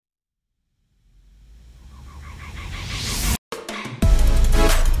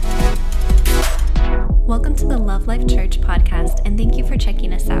the Love Life Church podcast, and thank you for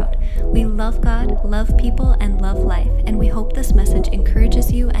checking us out. We love God, love people, and love life, and we hope this message encourages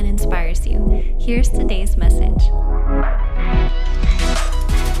you and inspires you. Here's today's message.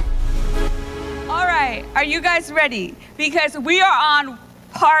 All right, are you guys ready? Because we are on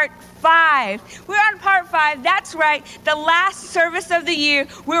part 5. We're on part 5. That's right. The last service of the year.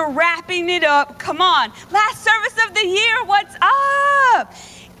 We're wrapping it up. Come on. Last service of the year. What's up?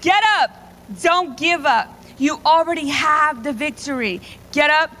 Get up. Don't give up. You already have the victory. Get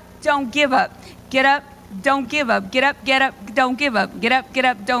up. Don't give up. Get up. Don't give up. Get up. Don't give up. Get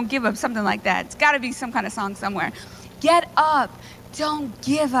up. Don't give up. Something like that. It's got to be some kind of song somewhere. Get up. Don't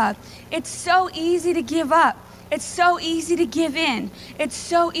give up. It's so easy to give up. It's so easy to give in. It's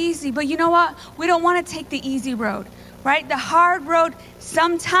so easy. But you know what? We don't want to take the easy road, right? The hard road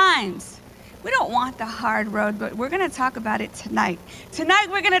sometimes. We don't want the hard road, but we're going to talk about it tonight. Tonight,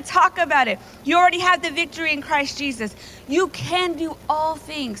 we're going to talk about it. You already have the victory in Christ Jesus. You can do all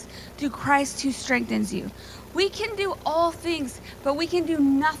things through Christ who strengthens you. We can do all things, but we can do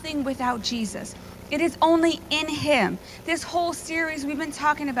nothing without Jesus. It is only in Him. This whole series we've been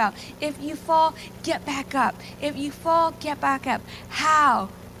talking about, if you fall, get back up. If you fall, get back up. How?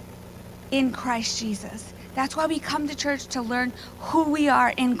 In Christ Jesus. That's why we come to church, to learn who we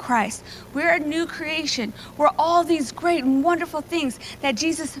are in Christ. We're a new creation. We're all these great and wonderful things that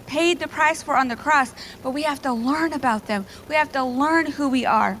Jesus paid the price for on the cross, but we have to learn about them. We have to learn who we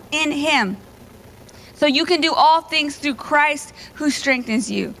are in Him. So you can do all things through Christ who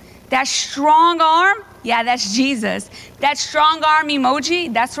strengthens you. That strong arm, yeah, that's Jesus. That strong arm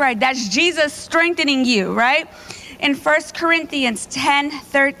emoji, that's right. That's Jesus strengthening you, right? In 1 Corinthians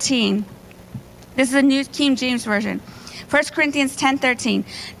 10:13, this is a New King James Version. 1 Corinthians 10:13,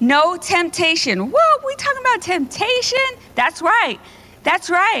 no temptation. Whoa, we talking about temptation? That's right. That's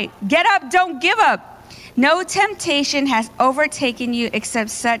right. Get up, don't give up. No temptation has overtaken you except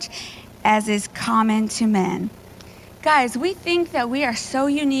such as is common to men. Guys, we think that we are so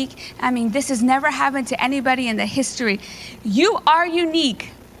unique. I mean, this has never happened to anybody in the history. You are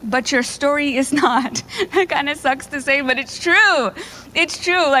unique, but your story is not. It kind of sucks to say, but it's true. It's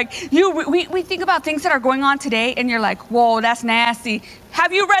true. Like, we think about things that are going on today, and you're like, whoa, that's nasty.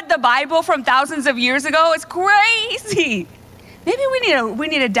 Have you read the Bible from thousands of years ago? It's crazy. Maybe we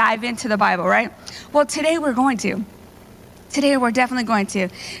need to dive into the Bible, right? Well, today we're going to. Today we're definitely going to.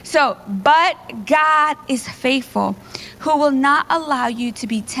 So, but God is faithful, who will not allow you to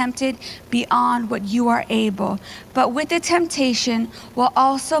be tempted beyond what you are able, but with the temptation will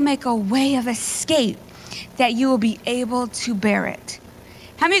also make a way of escape that you will be able to bear it.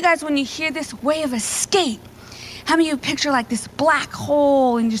 How many of you guys, when you hear this way of escape, how many of you picture like this black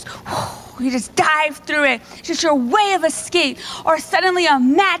hole and you just dive through it? It's just your way of escape. Or suddenly a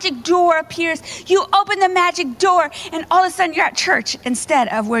magic door appears. You open the magic door and all of a sudden you're at church instead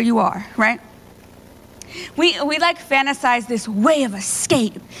of where you are, right? We like fantasize this way of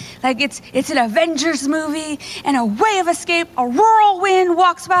escape. Like it's an Avengers movie and a way of escape, a whirlwind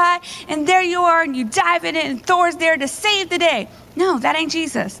walks by and there you are and you dive in it and Thor's there to save the day. No, that ain't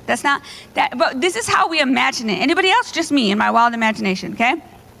Jesus. That's not that. But this is how we imagine it. Anybody else? Just me in my wild imagination, okay?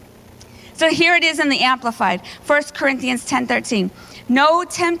 So here it is in the Amplified, 1 Corinthians 10:13. No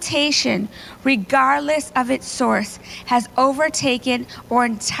temptation, regardless of its source, has overtaken or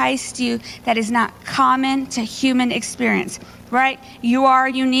enticed you that is not common to human experience, right? You are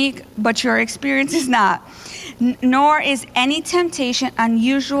unique, but your experience is not. Nor is any temptation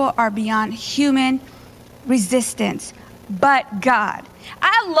unusual or beyond human resistance, but God.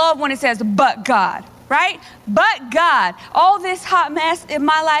 I love when it says, but God. Right? But God, all this hot mess in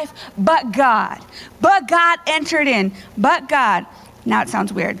my life, but God. But God entered in, but God. Now it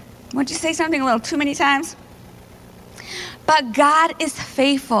sounds weird. Won't you say something a little too many times? But God is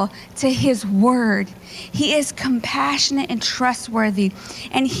faithful to His word. He is compassionate and trustworthy,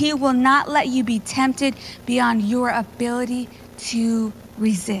 and He will not let you be tempted beyond your ability to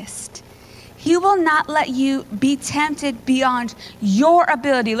resist. He will not let you be tempted beyond your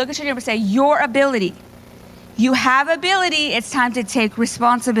ability. Look at your neighbor and say, your ability. You have ability, it's time to take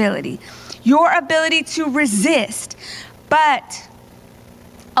responsibility. Your ability to resist. But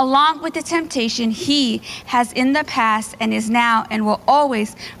along with the temptation, He has in the past and is now and will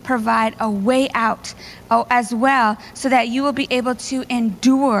always provide a way out as well, so that you will be able to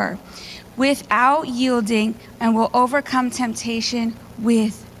endure without yielding and will overcome temptation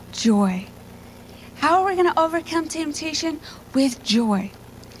with joy. How are we going to overcome temptation? With joy.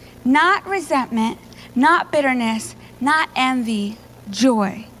 Not resentment, not bitterness, not envy,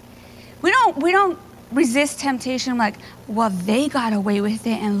 joy. We don't resist temptation like, well, they got away with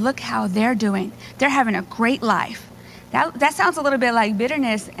it and look how they're doing. They're having a great life. That sounds a little bit like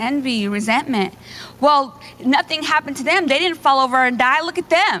bitterness, envy, resentment. Well, nothing happened to them. They didn't fall over and die. Look at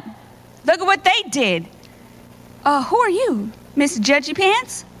them. Look at what they did. Who are you, Miss Judgy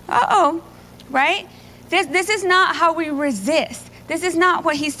Pants? Uh-oh, right? This is not how we resist. This is not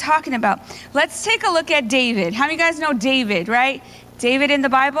what he's talking about. Let's take a look at David. How many of you guys know David, right? David in the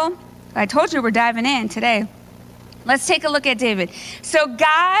Bible? I told you we're diving in today. Let's take a look at David. So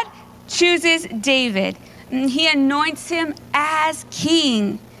God chooses David. He anoints him as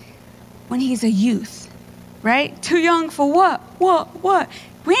king when he's a youth, right? Too young for what? What?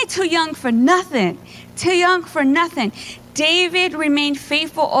 We ain't too young for nothing. Too young for nothing. David remained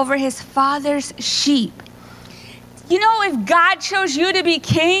faithful over his father's sheep. You know, if God chose you to be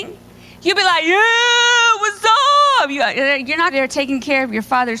king, you'd be like, yeah, what's up? You're not there taking care of your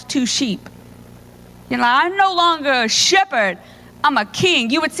father's 2 sheep. You're like, I'm no longer a shepherd. I'm a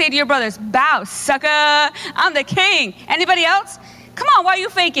king. You would say to your brothers, bow, sucker. I'm the king. Anybody else? Come on, why are you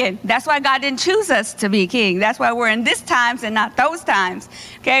faking? That's why God didn't choose us to be king. That's why we're in this times and not those times.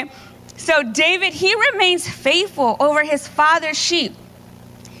 Okay? So David, he remains faithful over his father's sheep,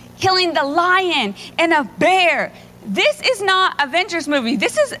 killing the lion and a bear. This is not Avengers movie.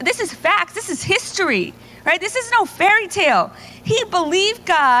 This is facts. This is history, right? This is no fairy tale. He believed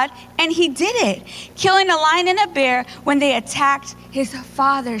God and he did it, killing a lion and a bear when they attacked his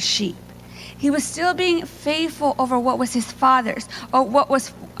father's sheep. He was still being faithful over what was his father's or what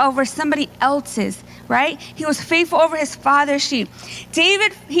was over somebody else's, right? He was faithful over his father's sheep.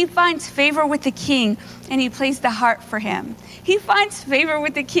 David, he finds favor with the king and he plays the harp for him. He finds favor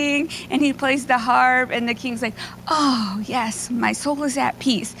with the king and he plays the harp and the king's like, oh yes, my soul is at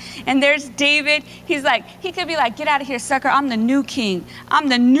peace. And there's David. He's like, he could be like, get out of here, sucker. I'm the new king. I'm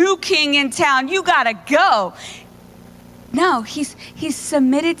the new king in town. You gotta go. No, he's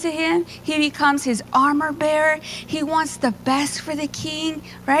submitted to him. He becomes his armor bearer. He wants the best for the king,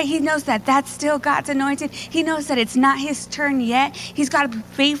 right? He knows that that's still God's anointed. He knows that it's not his turn yet. He's got to be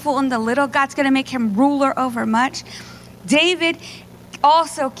faithful in the little. God's going to make him ruler over much. David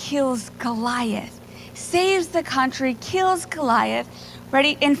also kills Goliath, saves the country, kills Goliath.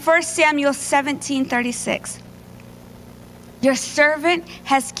 Ready? In 1 Samuel 17:36. Your servant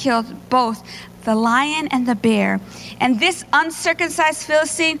has killed both the lion and the bear, and this uncircumcised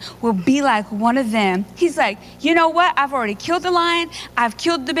Philistine will be like one of them. He's like, you know what? I've already killed the lion, I've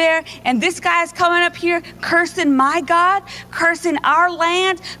killed the bear, and this guy's coming up here cursing my God, cursing our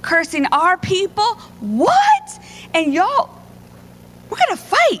land, cursing our people. What? And y'all, we're gonna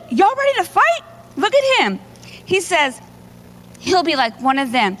fight. Y'all ready to fight? Look at him. He says, he'll be like one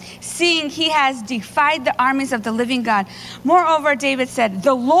of them, seeing he has defied the armies of the living God. Moreover, David said,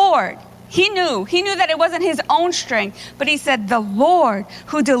 the Lord, he knew that it wasn't his own strength, but he said, the Lord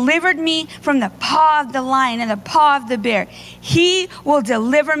who delivered me from the paw of the lion and the paw of the bear, he will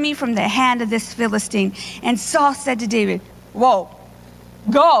deliver me from the hand of this Philistine. And Saul said to David, whoa,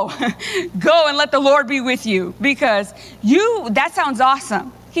 go and let the Lord be with you, because that sounds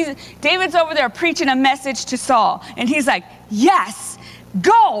awesome. David's over there preaching a message to Saul, and he's like, yes,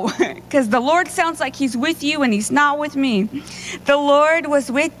 go, because the Lord sounds like he's with you and he's not with me. The Lord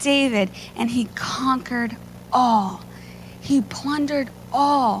was with David and he conquered all. He plundered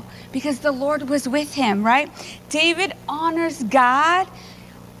all because the Lord was with him, right? David honors God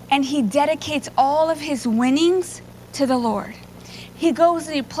and he dedicates all of his winnings to the Lord. He goes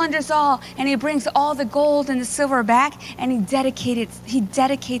and he plunders all and he brings all the gold and the silver back and he dedicates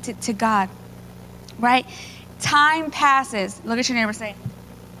it to God, right? Time passes. Look at your neighbor, say,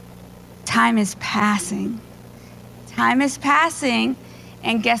 time is passing. Time is passing,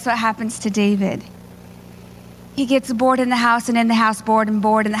 and guess what happens to David? He gets bored in the house and in the house bored and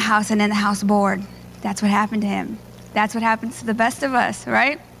bored in the house and in the house bored. That's what happened to him. That's what happens to the best of us,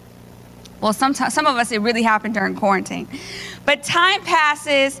 right? Well, some of us, it really happened during quarantine. But time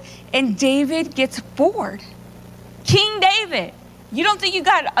passes, and David gets bored. King David, you don't think you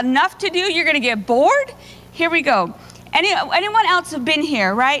got enough to do? You're going to get bored? Here we go. Anyone else have been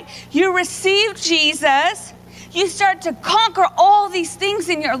here, right? You receive Jesus. You start to conquer all these things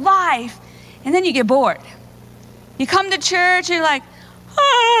in your life, and then you get bored. You come to church, and you're like,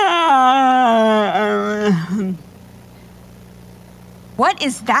 what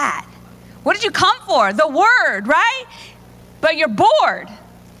is that? What did you come for? The word, right? But you're bored.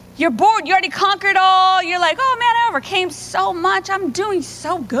 You're bored. You already conquered all. You're like, oh man, I overcame so much. I'm doing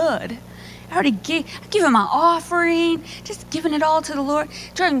so good. I already give him my offering, just giving it all to the Lord.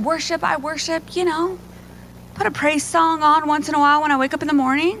 During worship, I worship, put a praise song on once in a while when I wake up in the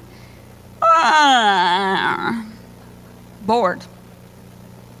morning. Bored.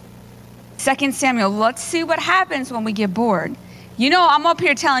 2 Samuel, let's see what happens when we get bored. You know, I'm up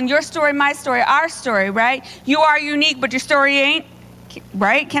here telling your story, my story, our story, right? You are unique, but your story ain't,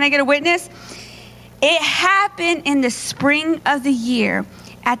 right? Can I get a witness? It happened in the spring of the year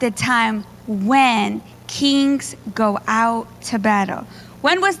at the time when kings go out to battle.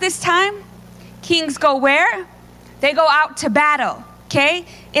 When was this time? Kings go where? They go out to battle, okay?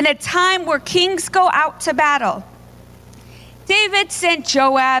 In a time where kings go out to battle. David sent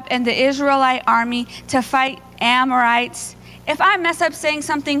Joab and the Israelite army to fight Amorites. If I mess up saying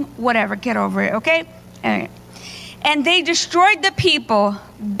something, whatever, get over it, okay? And they destroyed the people,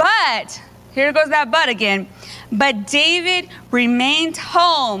 but, here goes that but again, but David remained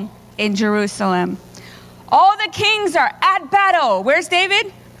home in Jerusalem. All the kings are at battle. Where's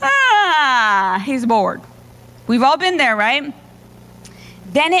David? He's bored. We've all been there, right?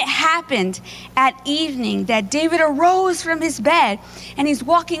 Then it happened at evening that David arose from his bed and he's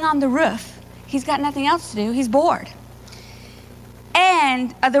walking on the roof. He's got nothing else to do. He's bored.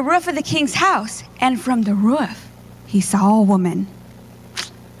 And the roof of the king's house. And from the roof, he saw a woman.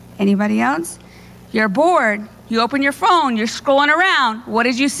 Anybody else? You're bored. You open your phone. You're scrolling around. What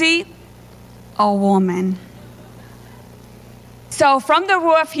did you see? A woman. So from the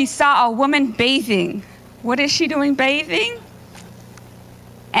roof, he saw a woman bathing. What is she doing bathing?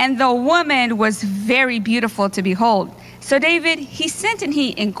 And the woman was very beautiful to behold. So David, he sent and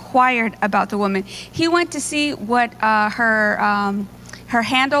he inquired about the woman. He went to see what her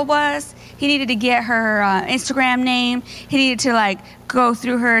handle was. He needed to get her Instagram name. He needed to go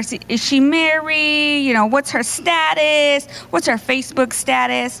through her. Is she married? You know, what's her status? What's her Facebook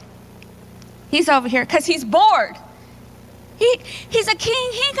status? He's over here because he's bored. He's a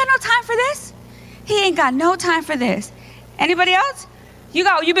king. He ain't got no time for this. He ain't got no time for this. Anybody else?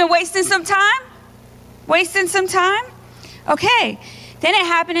 You've been wasting some time? Wasting some time? Okay. Then it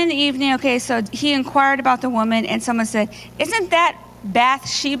happened in the evening. Okay, so he inquired about the woman, and someone said, isn't that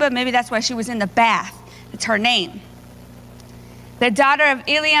Bathsheba? Maybe that's why she was in the bath. It's her name. The daughter of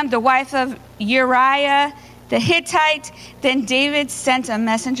Eliam, the wife of Uriah, the Hittite. Then David sent a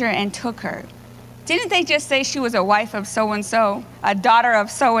messenger and took her. Didn't they just say she was a wife of so-and-so, a daughter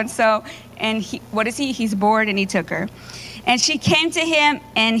of so-and-so? And what is he? He's bored, and he took her. And she came to him,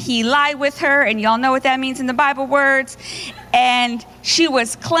 and he lied with her, and y'all know what that means in the Bible words. And she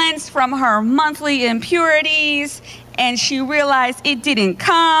was cleansed from her monthly impurities, and she realized it didn't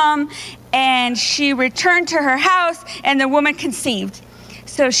come, and she returned to her house, and the woman conceived.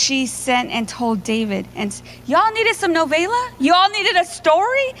 So she sent and told David, and y'all needed some novella? Y'all needed a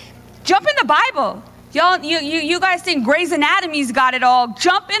story? Jump in the Bible. Y'all, you guys think Grey's Anatomy's got it all.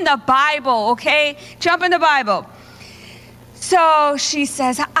 Jump in the Bible, okay? Jump in the Bible. So she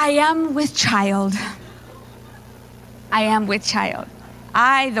says, I am with child. I am with child.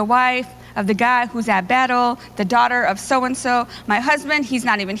 I, the wife of the guy who's at battle, the daughter of so-and-so. My husband, he's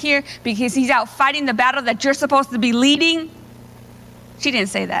not even here because he's out fighting the battle that you're supposed to be leading. She didn't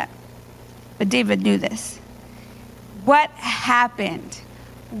say that, but David knew this. What happened?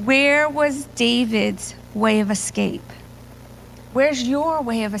 Where was David's way of escape? Where's your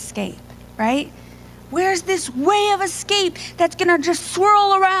way of escape, right? Where's this way of escape that's going to just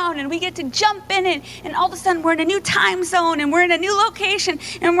swirl around and we get to jump in it, and all of a sudden we're in a new time zone and we're in a new location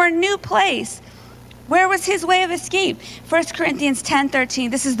and we're in a new place? Where was his way of escape? 1 Corinthians 10:13,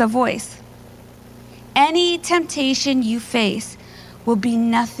 this is the voice. Any temptation you face will be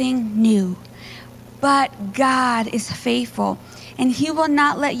nothing new, but God is faithful, and he will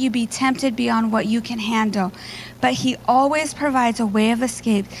not let you be tempted beyond what you can handle. But he always provides a way of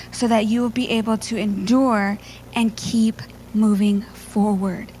escape so that you will be able to endure and keep moving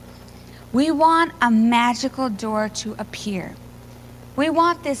forward. We want a magical door to appear. We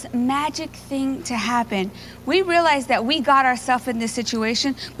want this magic thing to happen. We realize that we got ourselves in this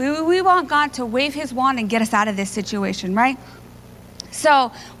situation. We want God to wave his wand and get us out of this situation, right?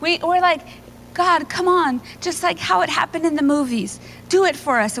 So we're like, God, come on, just like how it happened in the movies. Do it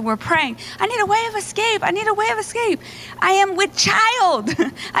for us. And we're praying, I need a way of escape. I need a way of escape. I am with child.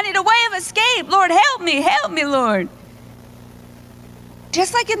 I need a way of escape. Lord, help me, Lord.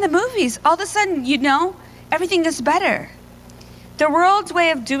 Just like in the movies, all of a sudden, everything is better. The world's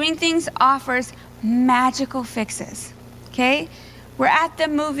way of doing things offers magical fixes, okay? We're at the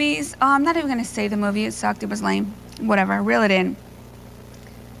movies. Oh, I'm not even going to say the movie. It sucked. It was lame. Whatever. Reel it in.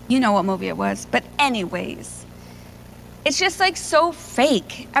 You know what movie it was. But anyways, it's just so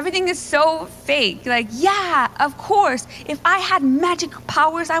fake. Everything is so fake. Yeah, of course. If I had magic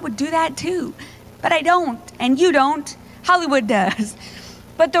powers, I would do that too. But I don't. And you don't. Hollywood does.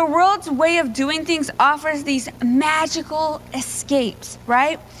 But the world's way of doing things offers these magical escapes,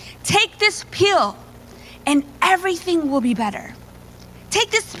 right? Take this pill and everything will be better.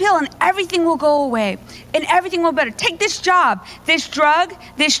 Take this pill and everything will go away and everything will be better. Take this job, this drug,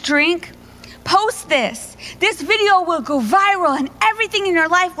 this drink. Post this. This video will go viral and everything in your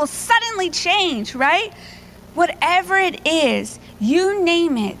life will suddenly change, right? Whatever it is, you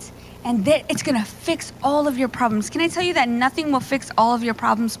name it. And that it's gonna fix all of your problems. Can I tell you that nothing will fix all of your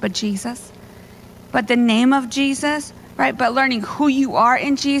problems but Jesus? But the name of Jesus, right? But learning who you are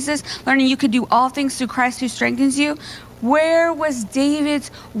in Jesus, learning you can do all things through Christ who strengthens you. Where was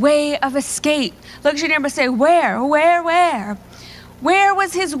David's way of escape? Look at your neighbor and say, where? Where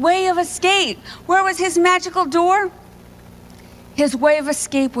was his way of escape? Where was his magical door? His way of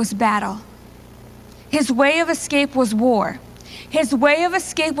escape was battle. His way of escape was war. His way of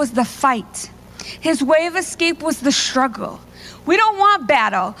escape was the fight. His way of escape was the struggle. We don't want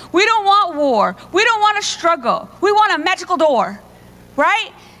battle. We don't want war. We don't want a struggle. We want a magical door,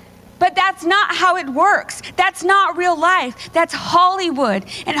 right? But that's not how it works. That's not real life. That's Hollywood.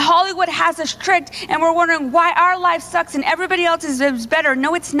 And Hollywood has us tricked and we're wondering why our life sucks and everybody else's is better.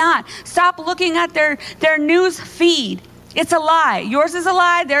 No, it's not. Stop looking at their news feed. It's a lie. Yours is a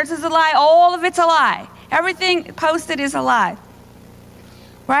lie. Theirs is a lie. All of it's a lie. Everything posted is a lie.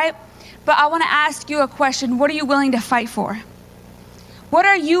 Right? But I want to ask you a question. What are you willing to fight for? What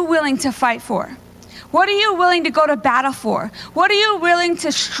are you willing to fight for? What are you willing to go to battle for? What are you willing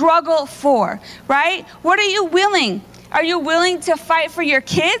to struggle for? Right? What are you willing? Are you willing to fight for your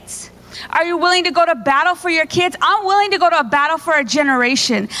kids? Are you willing to go to battle for your kids? I'm willing to go to a battle for a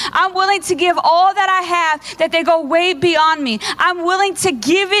generation. I'm willing to give all that I have, that they go way beyond me. I'm willing to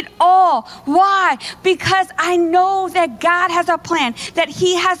give it all. Why? Because I know that God has a plan, that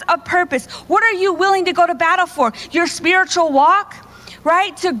He has a purpose. What are you willing to go to battle for? Your spiritual walk?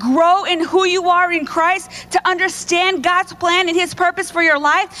 Right? To grow in who you are in Christ, to understand God's plan and His purpose for your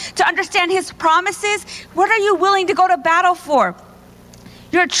life, to understand His promises. What are you willing to go to battle for?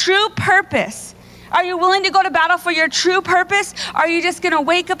 Your true purpose. Are you willing to go to battle for your true purpose? Or are you just going to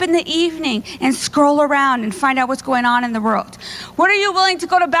wake up in the evening and scroll around and find out what's going on in the world? What are you willing to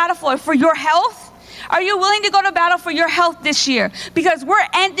go to battle for? For your health? Are you willing to go to battle for your health this year? Because we're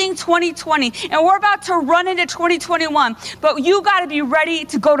ending 2020 and we're about to run into 2021. But you got to be ready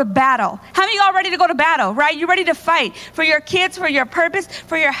to go to battle. How many of y'all ready to go to battle, right? You ready to fight for your kids, for your purpose,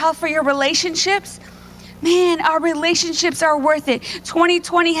 for your health, for your relationships? Man, our relationships are worth it.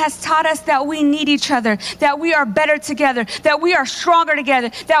 2020 has taught us that we need each other, that we are better together, that we are stronger together,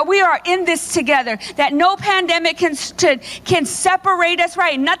 that we are in this together, that no pandemic can separate us,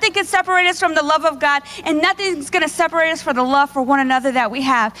 right? Nothing can separate us from the love of God, and nothing's going to separate us from the love for one another that we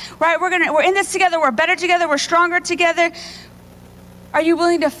have, right? We're in this together. We're better together. We're stronger together. Are you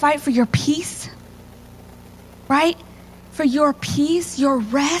willing to fight for your peace, right? For your peace, your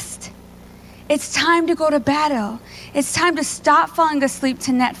rest? It's time to go to battle. It's time to stop falling asleep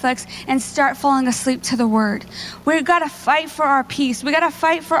to Netflix and start falling asleep to the Word. We've got to fight for our peace. We got to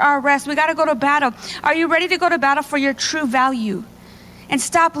fight for our rest. We got to go to battle. Are you ready to go to battle for your true value? And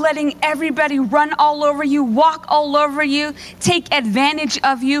stop letting everybody run all over you, walk all over you, take advantage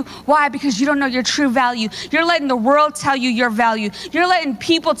of you. Why? Because you don't know your true value. You're letting the world tell you your value. You're letting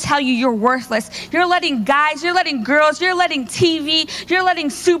people tell you you're worthless. You're letting guys, you're letting girls, you're letting TV, you're letting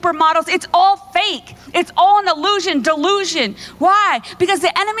supermodels. It's all fake. It's all an illusion, delusion. Why? Because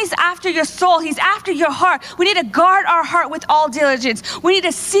the enemy's after your soul. He's after your heart. We need to guard our heart with all diligence. We need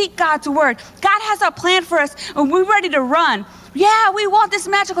to seek God's word. God has a plan for us and we're ready to run. Yeah, we want this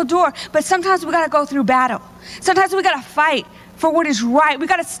magical door, but sometimes we got to go through battle. Sometimes we got to fight for what is right. We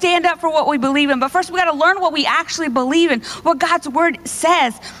got to stand up for what we believe in. But first we got to learn what we actually believe in, what God's word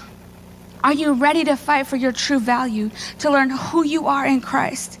says. Are you ready to fight for your true value, to learn who you are in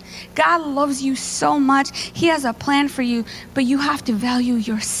Christ? God loves you so much. He has a plan for you, but you have to value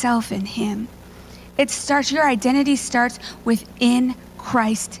yourself in Him. Your identity starts within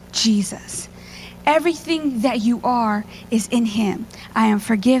Christ Jesus. Everything that you are is in Him. I am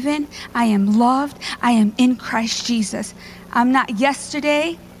forgiven. I am loved. I am in Christ Jesus. I'm not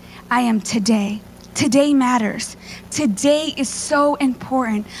yesterday. I am today. Today matters. Today is so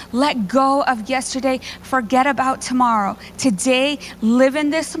important. Let go of yesterday. Forget about tomorrow. Today, live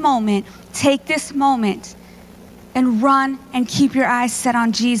in this moment. Take this moment and run and keep your eyes set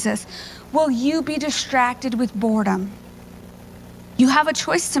on Jesus. Will you be distracted with boredom? You have a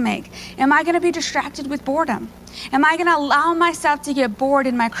choice to make. Am I going to be distracted with boredom? Am I going to allow myself to get bored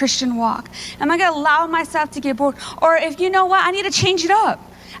in my Christian walk? Am I going to allow myself to get bored? Or if you know what, I need to change it up.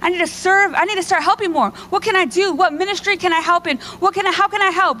 I need to serve. I need to start helping more. What can I do? What ministry can I help in? How can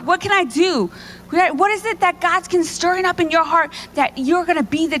I help? What can I do? What is it that God can stir up in your heart that you're going to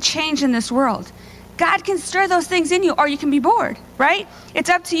be the change in this world? God can stir those things in you, or you can be bored, right? It's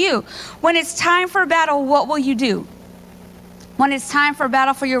up to you. When it's time for battle, what will you do? When it's time for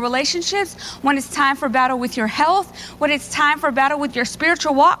battle for your relationships, when it's time for battle with your health, when it's time for battle with your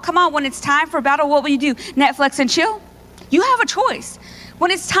spiritual walk, come on, when it's time for battle, what will you do? Netflix and chill? You have a choice. When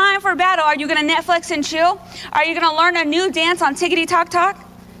it's time for battle, are you going to Netflix and chill? Are you going to learn a new dance on Tickety Talk Talk?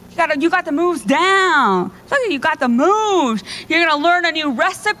 You got the moves down. Look at you got the moves. You're going to learn a new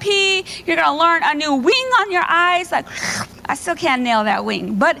recipe. You're going to learn a new wing on your eyes. Like, I still can't nail that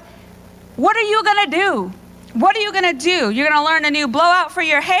wing. But what are you going to do? What are you going to do? You're going to learn a new blowout for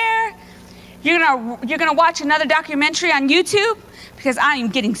your hair? You're going to watch another documentary on YouTube? Because I am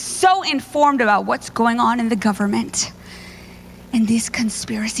getting so informed about what's going on in the government and these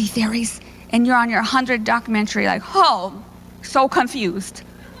conspiracy theories. And you're on your 100th documentary like, oh, so confused.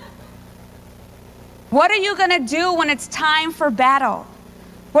 What are you going to do when it's time for battle?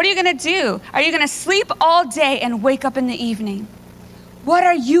 What are you going to do? Are you going to sleep all day and wake up in the evening? What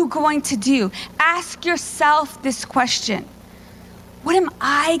are you going to do? Ask yourself this question. What am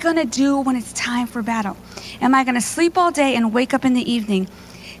I going to do when it's time for battle? Am I going to sleep all day and wake up in the evening?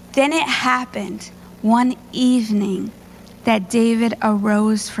 Then it happened one evening that David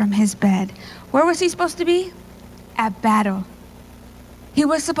arose from his bed. Where was he supposed to be? At battle. He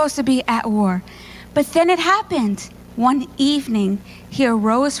was supposed to be at war. But then it happened. One evening, he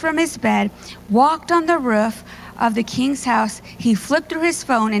arose from his bed, walked on the roof of the king's house. He flipped through his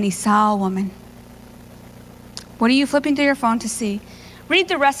phone and he saw a woman. What are you flipping through your phone to see? Read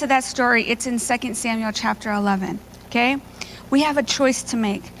the rest of that story. It's in 2 Samuel chapter 11, okay? We have a choice to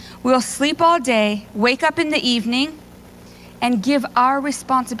make. We'll sleep all day, wake up in the evening, and give our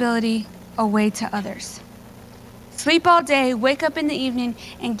responsibility away to others. Sleep all day, wake up in the evening,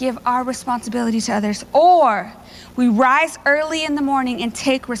 and give our responsibility to others. Or we rise early in the morning and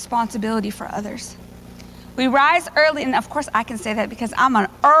take responsibility for others. We rise early, and of course I can say that because I'm an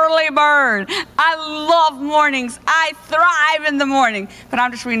early bird. I love mornings. I thrive in the morning. But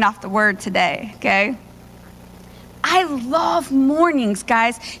I'm just reading off the word today, okay? I love mornings,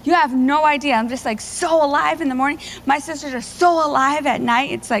 guys. You have no idea. I'm just like so alive in the morning. My sisters are so alive at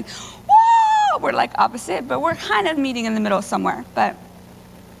night. It's like, whoa! We're like opposite, but we're kind of meeting in the middle somewhere. But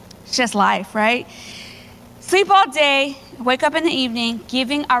it's just life, right? Sleep all day, wake up in the evening,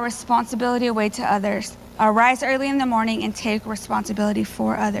 giving our responsibility away to others. Arise early in the morning and take responsibility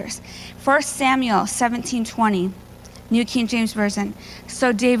for others. 1 Samuel 17:20, New King James Version.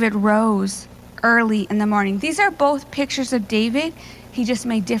 So David rose early in the morning. These are both pictures of David. He just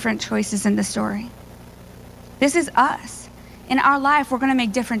made different choices in the story. This is us. In our life, we're going to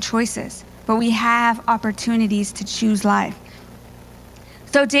make different choices, but we have opportunities to choose life.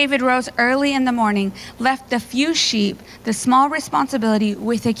 So David rose early in the morning, left the few sheep, the small responsibility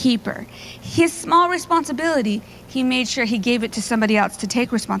with a keeper. His small responsibility, he made sure he gave it to somebody else to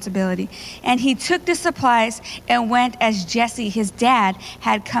take responsibility. And he took the supplies and went as Jesse, his dad,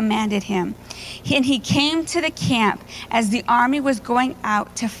 had commanded him. And he came to the camp as the army was going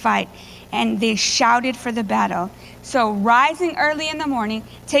out to fight, and they shouted for the battle. So rising early in the morning,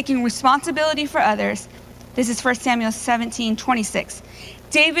 taking responsibility for others. This is 1 Samuel 17:26.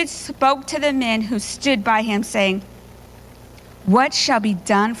 David spoke to the men who stood by him, saying, "What shall be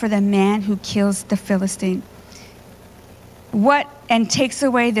done for the man who kills the Philistine? What and takes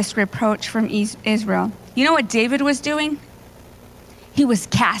away this reproach from Israel?" You know what David was doing? He was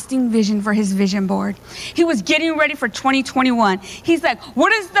casting vision for his vision board. He was getting ready for 2021. He's like,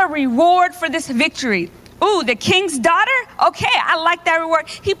 what is the reward for this victory? Ooh, the king's daughter? Okay, I like that reward.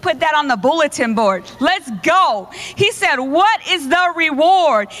 He put that on the bulletin board. Let's go. He said, what is the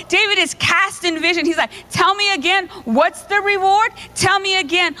reward? David is casting vision. He's like, tell me again, what's the reward? Tell me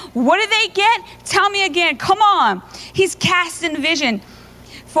again, what do they get? Tell me again, come on. He's casting vision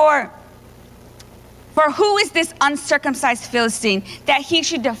for who is this uncircumcised Philistine that he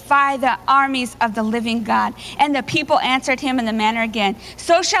should defy the armies of the living God? And the people answered him in the manner again,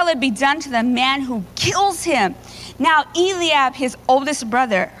 so shall it be done to the man who kills him. Now Eliab, his oldest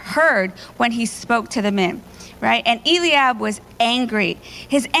brother, heard when he spoke to the men, right? And Eliab was angry.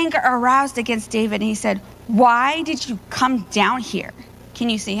 His anger aroused against David, and he said, why did you come down here? Can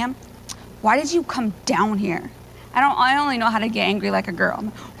you see him? Why did you come down here? I only know how to get angry like a girl.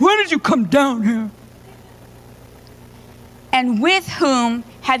 Why did you come down here? And with whom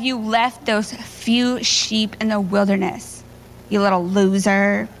have you left those few sheep in the wilderness? You little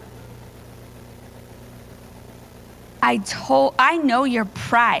loser. I know your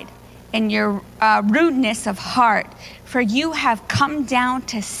pride and your rudeness of heart, for you have come down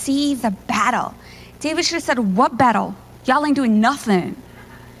to see the battle. David should have said, what battle? Y'all ain't doing nothing.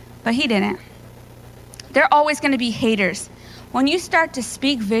 But he didn't. There are always going to be haters. When you start to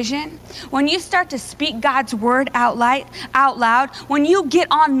speak vision, when you start to speak God's word out loud, when you get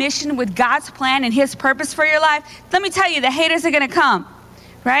on mission with God's plan and his purpose for your life, let me tell you, the haters are going to come,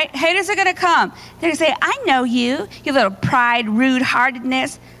 right? Haters are going to come. They're going to say, I know you little pride, rude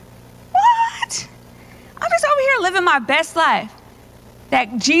heartedness. What? I'm just over here living my best life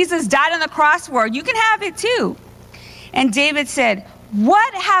that Jesus died on the cross for. You can have it too. And David said,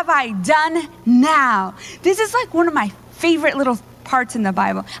 what have I done now? This is like one of my favorite little parts in the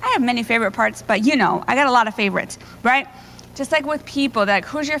Bible. I have many favorite parts, but I got a lot of favorites, right? Just like with people, like,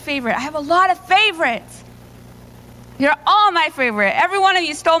 who's your favorite? I have a lot of favorites. You're all my favorite. Every one of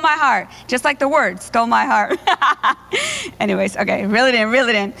you stole my heart, just like the word stole my heart. Anyways, okay, reel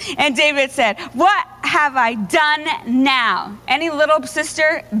it in. And David said, what have I done now? Any little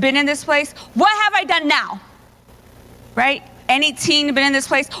sister been in this place? What have I done now? Right? Any teen been in this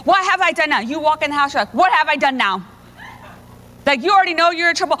place? What have I done now? You walk in the house, you're like, what have I done now? Like, you already know you're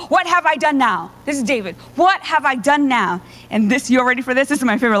in trouble. What have I done now? This is David. What have I done now? And this, you're ready for this? This is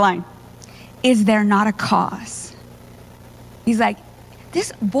my favorite line. Is there not a cause? He's like,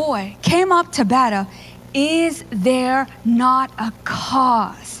 this boy came up to battle. Is there not a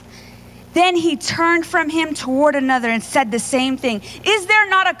cause? Then he turned from him toward another and said the same thing. Is there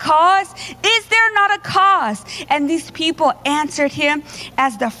not a cause? Is there not a cause? And these people answered him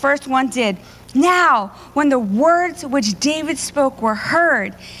as the first one did. Now, when the words which David spoke were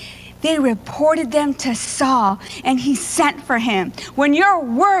heard, they reported them to Saul, and he sent for him. When your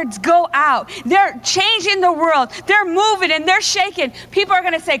words go out, they're changing the world. They're moving and they're shaking. People are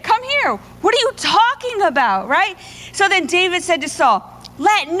going to say, come here. What are you talking about, right? So then David said to Saul,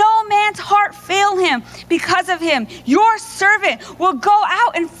 let no man's heart fail him because of him. Your servant will go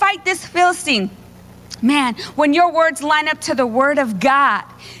out and fight this Philistine. Man, when your words line up to the word of God,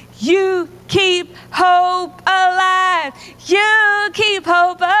 you keep hope alive. You keep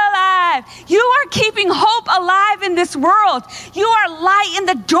hope alive. You are keeping hope alive in this world. You are light in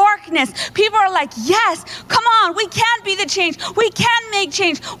the darkness. People are like, yes, come on, we can be the change. We can make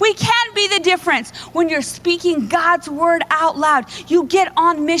change. We can be the difference. When you're speaking God's word out loud, you get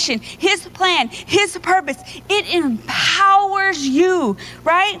on mission. His plan, his purpose, it empowers you,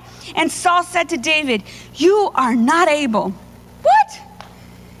 right? And Saul said to David, you are not able. What?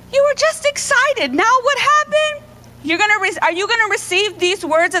 You were just excited. Now what happened? Are you gonna receive these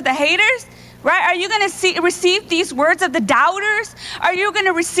words of the haters? Right? Are you gonna receive these words of the doubters? Are you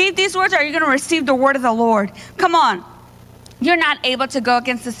gonna receive these words, or are you gonna receive the word of the Lord? Come on. You're not able to go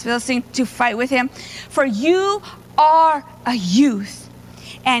against this Philistine to fight with him, for you are a youth,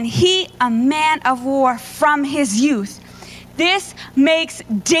 and he a man of war from his youth. This makes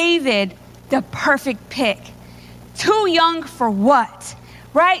David the perfect pick. Too young for what?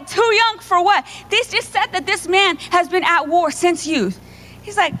 Right? Too young for what? This just said that this man has been at war since youth.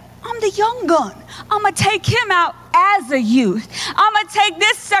 He's like, I'm the young gun. I'm going to take him out as a youth. I'm going to take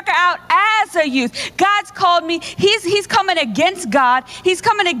this sucker out as a youth. God's called me. He's coming against God. He's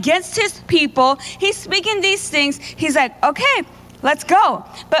coming against his people. He's speaking these things. He's like, okay, let's go.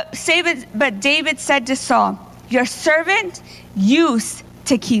 But David said to Saul, your servant used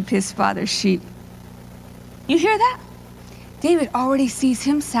to keep his father's sheep. You hear that? David already sees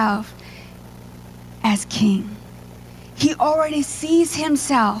himself as king. He already sees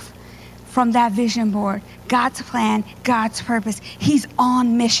himself from that vision board. God's plan, God's purpose. He's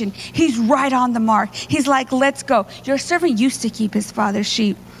on mission. He's right on the mark. He's like, let's go. Your servant used to keep his father's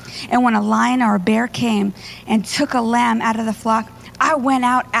sheep. And when a lion or a bear came and took a lamb out of the flock, I went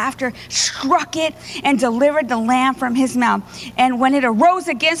out after, struck it, and delivered the lamb from his mouth. And when it arose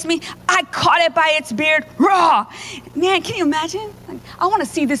against me, I caught it by its beard. Raw! Man, can you imagine? Like, I want to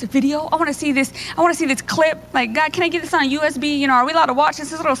see this video. I want to see this clip. Like, God, can I get this on a USB? Are we allowed to watch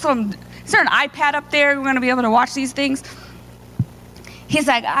this? Is there an iPad up there? We're going to be able to watch these things. He's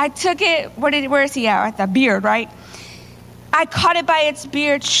like, I took it. Where is he at the beard, right? I caught it by its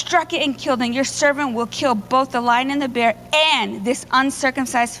beard, struck it, and killed it. Your servant will kill both the lion and the bear, and this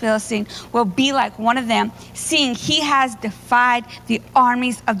uncircumcised Philistine will be like one of them, seeing he has defied the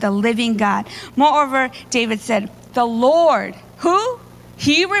armies of the living God. Moreover, David said, the Lord, who?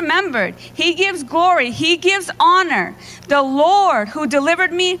 He remembered. He gives glory. He gives honor. The Lord who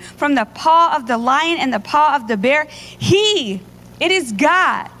delivered me from the paw of the lion and the paw of the bear, it is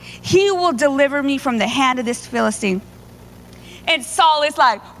God. He will deliver me from the hand of this Philistine. And Saul is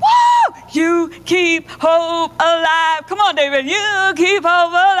like, woo, you keep hope alive. Come on, David, you keep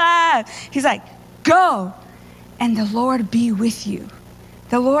hope alive. He's like, go, and the Lord be with you.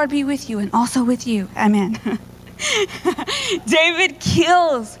 The Lord be with you and also with you. Amen. David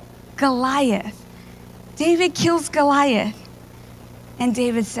kills Goliath. David kills Goliath. And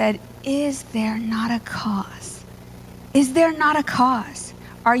David said, is there not a cause? Is there not a cause?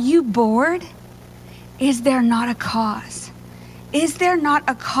 Are you bored? Is there not a cause? Is there not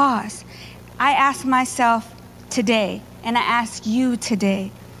a cause? I ask myself today, and I ask you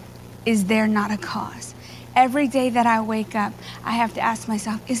today, is there not a cause? Every day that I wake up, I have to ask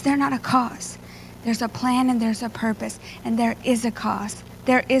myself, is there not a cause? There's a plan and there's a purpose, and there is a cause.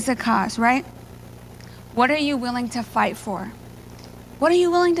 There is a cause, right? What are you willing to fight for? What are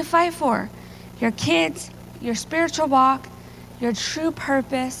you willing to fight for? Your kids, your spiritual walk, your true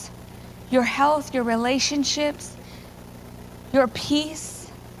purpose, your health, your relationships, your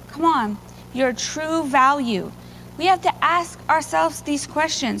peace. Come on, your true value. We have to ask ourselves these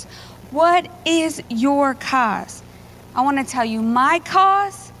questions. What is your cause? I want to tell you, my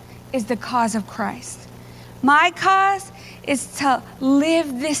cause is the cause of Christ. My cause is to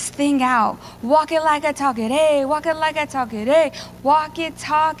live this thing out. Walk it like I talk it, hey. Walk it like I talk it, hey. Walk it,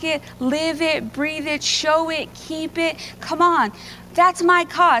 talk it, live it, breathe it, show it, keep it. Come on. That's my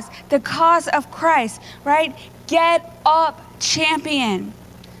cause, the cause of Christ, right? Get up, champion.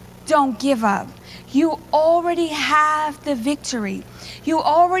 Don't give up. You already have the victory. You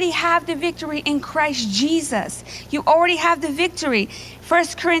already have the victory in Christ Jesus. You already have the victory. 1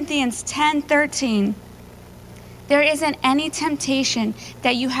 Corinthians 10:13. There isn't any temptation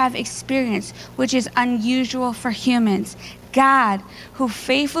that you have experienced which is unusual for humans. God, who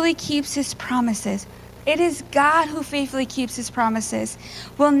faithfully keeps his promises, it is God who faithfully keeps his promises,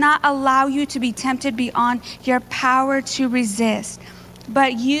 will not allow you to be tempted beyond your power to resist.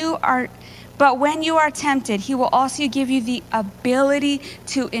 But when you are tempted, he will also give you the ability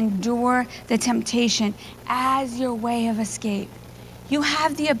to endure the temptation as your way of escape. You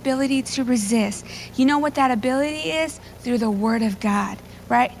have the ability to resist. You know what that ability is? Through the word of God,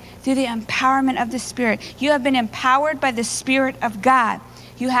 right? Through the empowerment of the Spirit. You have been empowered by the Spirit of God.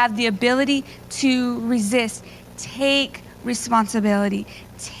 You have the ability to resist. Take responsibility.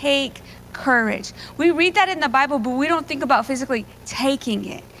 Take courage. We read that in the Bible, but we don't think about physically taking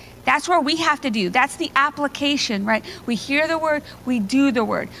it. That's where we have to do. That's the application, right? We hear the word, we do the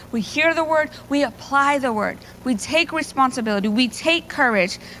word. We hear the word, we apply the word. We take responsibility, we take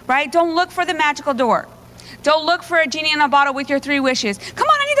courage, right? Don't look for the magical door. Don't look for a genie in a bottle with your 3 wishes. Come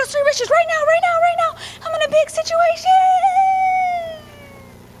on, I need those 3 wishes right now, right now, right now. I'm in a big situation.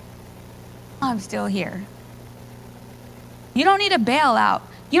 I'm still here. You don't need a bailout.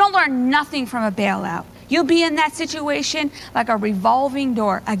 You don't learn nothing from a bailout. You'll be in that situation like a revolving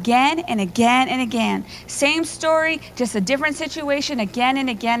door again and again and again. Same story, just a different situation again and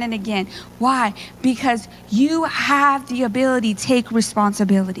again and again. Why? Because you have the ability to take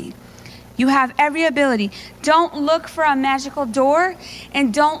responsibility. You have every ability. Don't look for a magical door,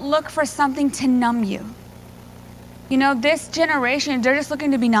 and don't look for something to numb you. You know, this generation, they're just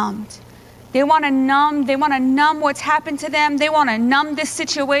looking to be numbed. They want to numb what's happened to them. They want to numb this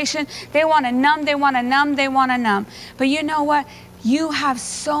situation. They want to numb. But you know what? You have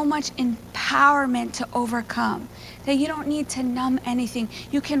so much empowerment to overcome that you don't need to numb anything.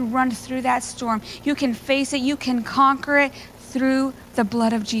 You can run through that storm. You can face it. You can conquer it through the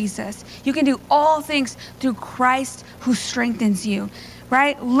blood of Jesus. You can do all things through Christ who strengthens you,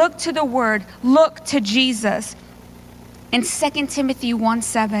 right? Look to the word. Look to Jesus. In 2 Timothy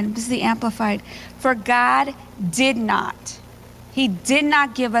 1:7, this is the Amplified, for God did not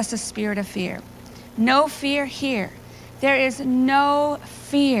give us a spirit of fear. No fear here. There is no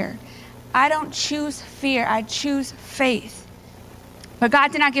fear. I don't choose fear, I choose faith. But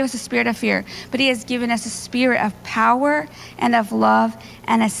God did not give us a spirit of fear, but he has given us a spirit of power and of love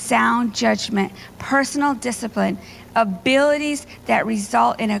and a sound judgment, personal discipline, abilities that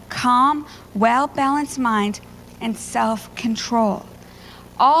result in a calm, well-balanced mind, and self-control.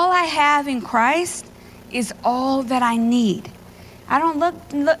 All I have in Christ is all that I need. I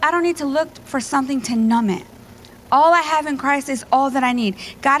don't need to look for something to numb it. All I have in Christ is all that I need.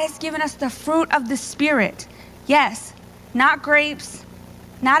 God has given us the fruit of the Spirit. Yes, not grapes,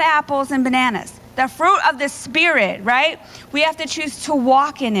 not apples and bananas. The fruit of the Spirit, right? We have to choose to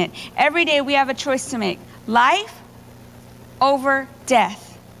walk in it. Every day we have a choice to make. Life over death.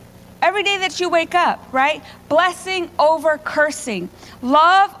 Every day that you wake up, right? Blessing over cursing.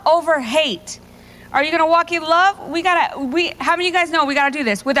 Love over hate. Are you going to walk in love? How many of you guys know we got to do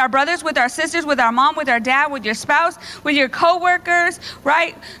this with our brothers, with our sisters, with our mom, with our dad, with your spouse, with your coworkers,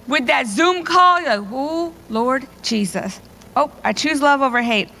 right? With that Zoom call, you're like, oh, Lord Jesus. Oh, I choose love over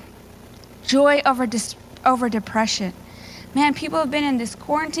hate. Joy over depression. Man, people have been in this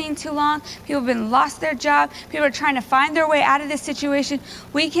quarantine too long. People have been lost their job. People are trying to find their way out of this situation.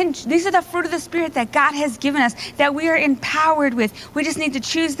 These are the fruit of the Spirit that God has given us, that we are empowered with. We just need to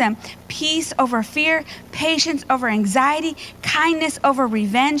choose them. Peace over fear, patience over anxiety, kindness over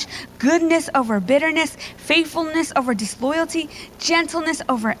revenge, goodness over bitterness, faithfulness over disloyalty, gentleness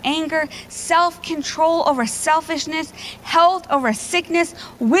over anger, self-control over selfishness, health over sickness,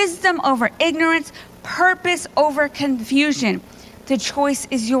 wisdom over ignorance, purpose over confusion. The choice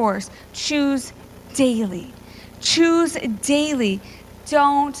is yours. Choose daily. Choose daily.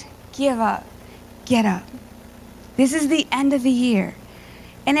 Don't give up. Get up. This is the end of the year.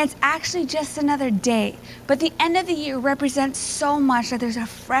 And it's actually just another day. But the end of the year represents so much that there's a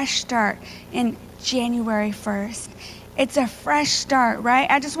fresh start in January 1st. It's a fresh start, right?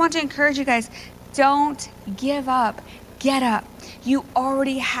 I just want to encourage you guys, don't give up. Get up. You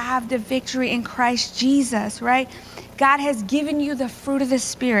already have the victory in Christ Jesus, right? God has given you the fruit of the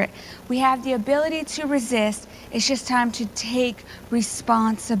Spirit. We have the ability to resist. It's just time to take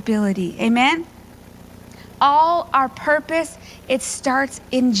responsibility. Amen? All our purpose, it starts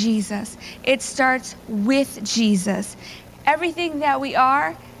in Jesus. It starts with Jesus. Everything that we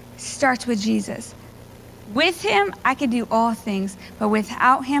are starts with Jesus. With him, I can do all things, but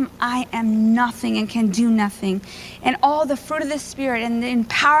without him, I am nothing and can do nothing. And all the fruit of the Spirit and the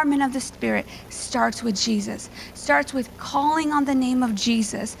empowerment of the Spirit starts with Jesus. Starts with calling on the name of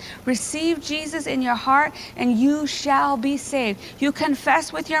Jesus. Receive Jesus in your heart and you shall be saved. You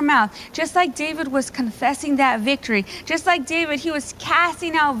confess with your mouth, just like David was confessing that victory. Just like David, he was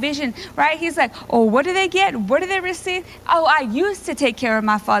casting out vision, right? He's like, oh, what do they get? What do they receive? Oh, I used to take care of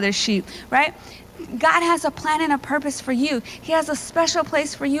my father's sheep, right? God has a plan and a purpose for you. He has a special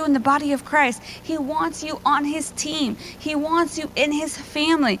place for you in the body of Christ. He wants you on his team. He wants you in his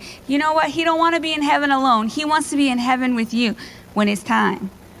family. You know what? He don't want to be in heaven alone. He wants to be in heaven with you when it's time.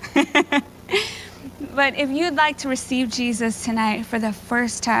 But if you'd like to receive Jesus tonight for the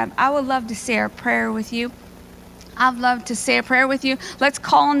first time, I would love to say a prayer with you. I'd love to say a prayer with you. Let's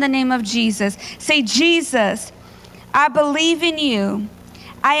call on the name of Jesus. Say, Jesus, I believe in you.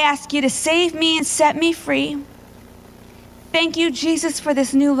 I ask you to save me and set me free. Thank you, Jesus, for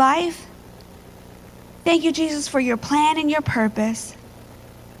this new life. Thank you, Jesus, for your plan and your purpose.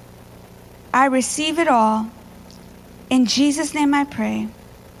 I receive it all. In Jesus' name I pray.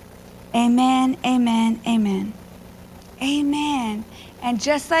 Amen, amen, amen. Amen. And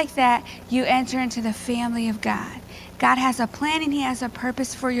just like that, you enter into the family of God. God has a plan and he has a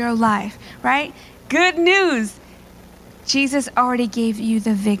purpose for your life, right? Good news. Jesus already gave you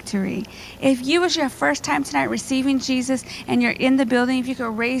the victory. If you was your first time tonight receiving Jesus and you're in the building, if you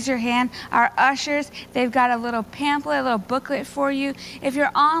could raise your hand, our ushers, they've got a little pamphlet, a little booklet for you. If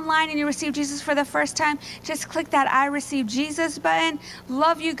you're online and you receive Jesus for the first time, just click that I Receive Jesus button.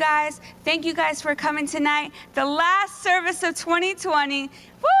 Love you guys. Thank you guys for coming tonight. The last service of 2020.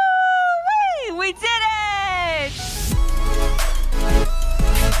 Woo-wee! We did it!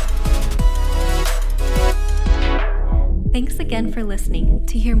 Thanks again for listening.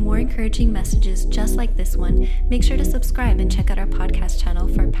 To hear more encouraging messages just like this one, make sure to subscribe and check out our podcast channel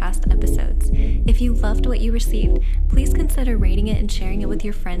for past episodes. If you loved what you received, please consider rating it and sharing it with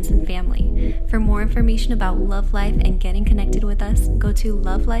your friends and family. For more information about Love Life and getting connected with us, go to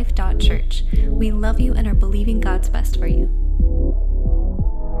lovelife.church. We love you and are believing God's best for you.